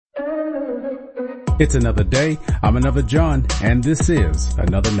It's another day. I'm Another John, and this is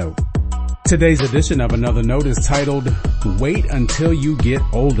Another Note. Today's edition of Another Note is titled, Wait Until You Get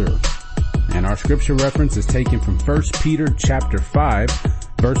Older. And our scripture reference is taken from 1 Peter chapter 5,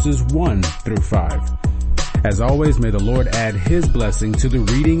 verses 1 through 5. As always, may the Lord add His blessing to the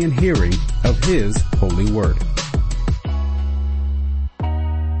reading and hearing of His holy word.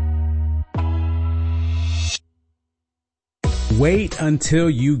 Wait until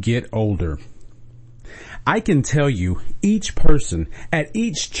you get older. I can tell you each person at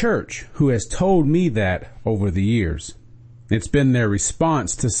each church who has told me that over the years. It's been their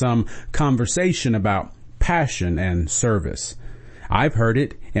response to some conversation about passion and service. I've heard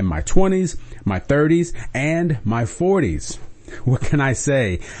it in my 20s, my 30s, and my 40s. What can I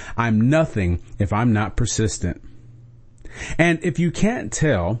say? I'm nothing if I'm not persistent. And if you can't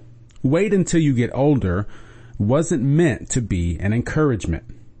tell, wait until you get older wasn't meant to be an encouragement.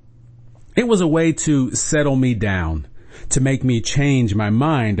 It was a way to settle me down, to make me change my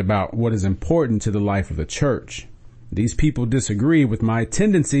mind about what is important to the life of the church. These people disagree with my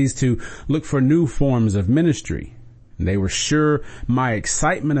tendencies to look for new forms of ministry. They were sure my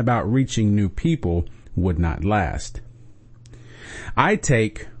excitement about reaching new people would not last. I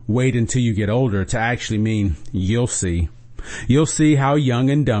take wait until you get older to actually mean you'll see. You'll see how young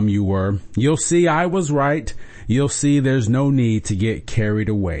and dumb you were. You'll see I was right. You'll see there's no need to get carried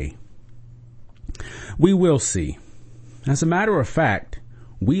away. We will see. As a matter of fact,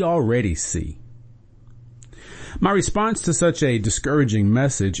 we already see. My response to such a discouraging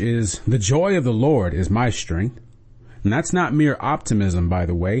message is, the joy of the Lord is my strength. And that's not mere optimism, by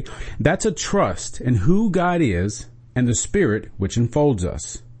the way. That's a trust in who God is and the Spirit which enfolds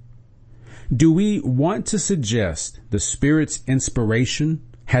us. Do we want to suggest the Spirit's inspiration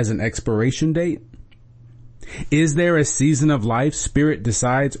has an expiration date? Is there a season of life Spirit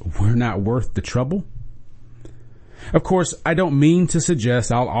decides we're not worth the trouble? Of course, I don't mean to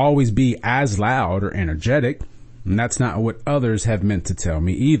suggest I'll always be as loud or energetic, and that's not what others have meant to tell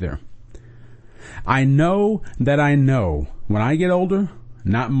me either. I know that I know when I get older,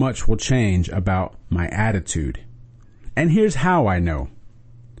 not much will change about my attitude. And here's how I know.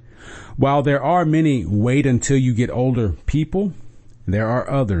 While there are many wait until you get older people, there are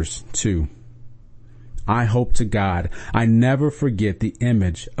others too. I hope to God I never forget the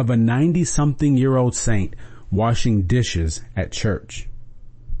image of a 90-something-year-old saint washing dishes at church.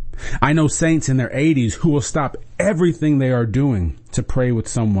 I know saints in their 80s who will stop everything they are doing to pray with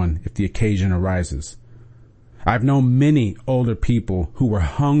someone if the occasion arises. I've known many older people who were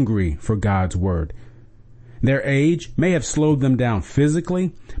hungry for God's word. Their age may have slowed them down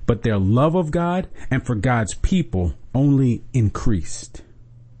physically, but their love of God and for God's people only increased.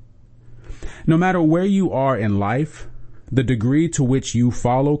 No matter where you are in life, the degree to which you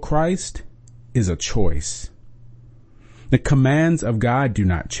follow Christ is a choice. The commands of God do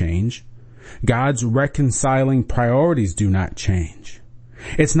not change. God's reconciling priorities do not change.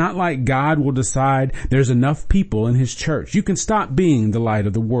 It's not like God will decide there's enough people in His church. You can stop being the light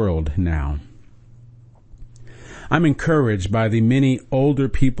of the world now. I'm encouraged by the many older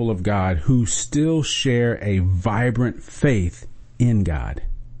people of God who still share a vibrant faith in God.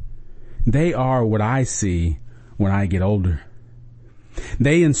 They are what I see when I get older.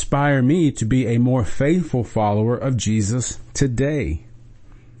 They inspire me to be a more faithful follower of Jesus today.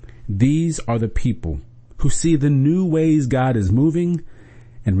 These are the people who see the new ways God is moving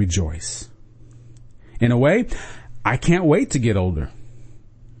and rejoice. In a way, I can't wait to get older.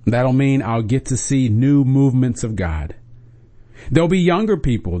 That'll mean I'll get to see new movements of God. There'll be younger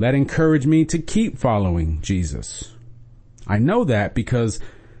people that encourage me to keep following Jesus. I know that because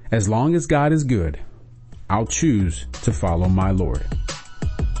as long as God is good, I'll choose to follow my Lord.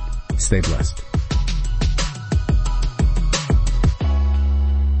 Stay blessed.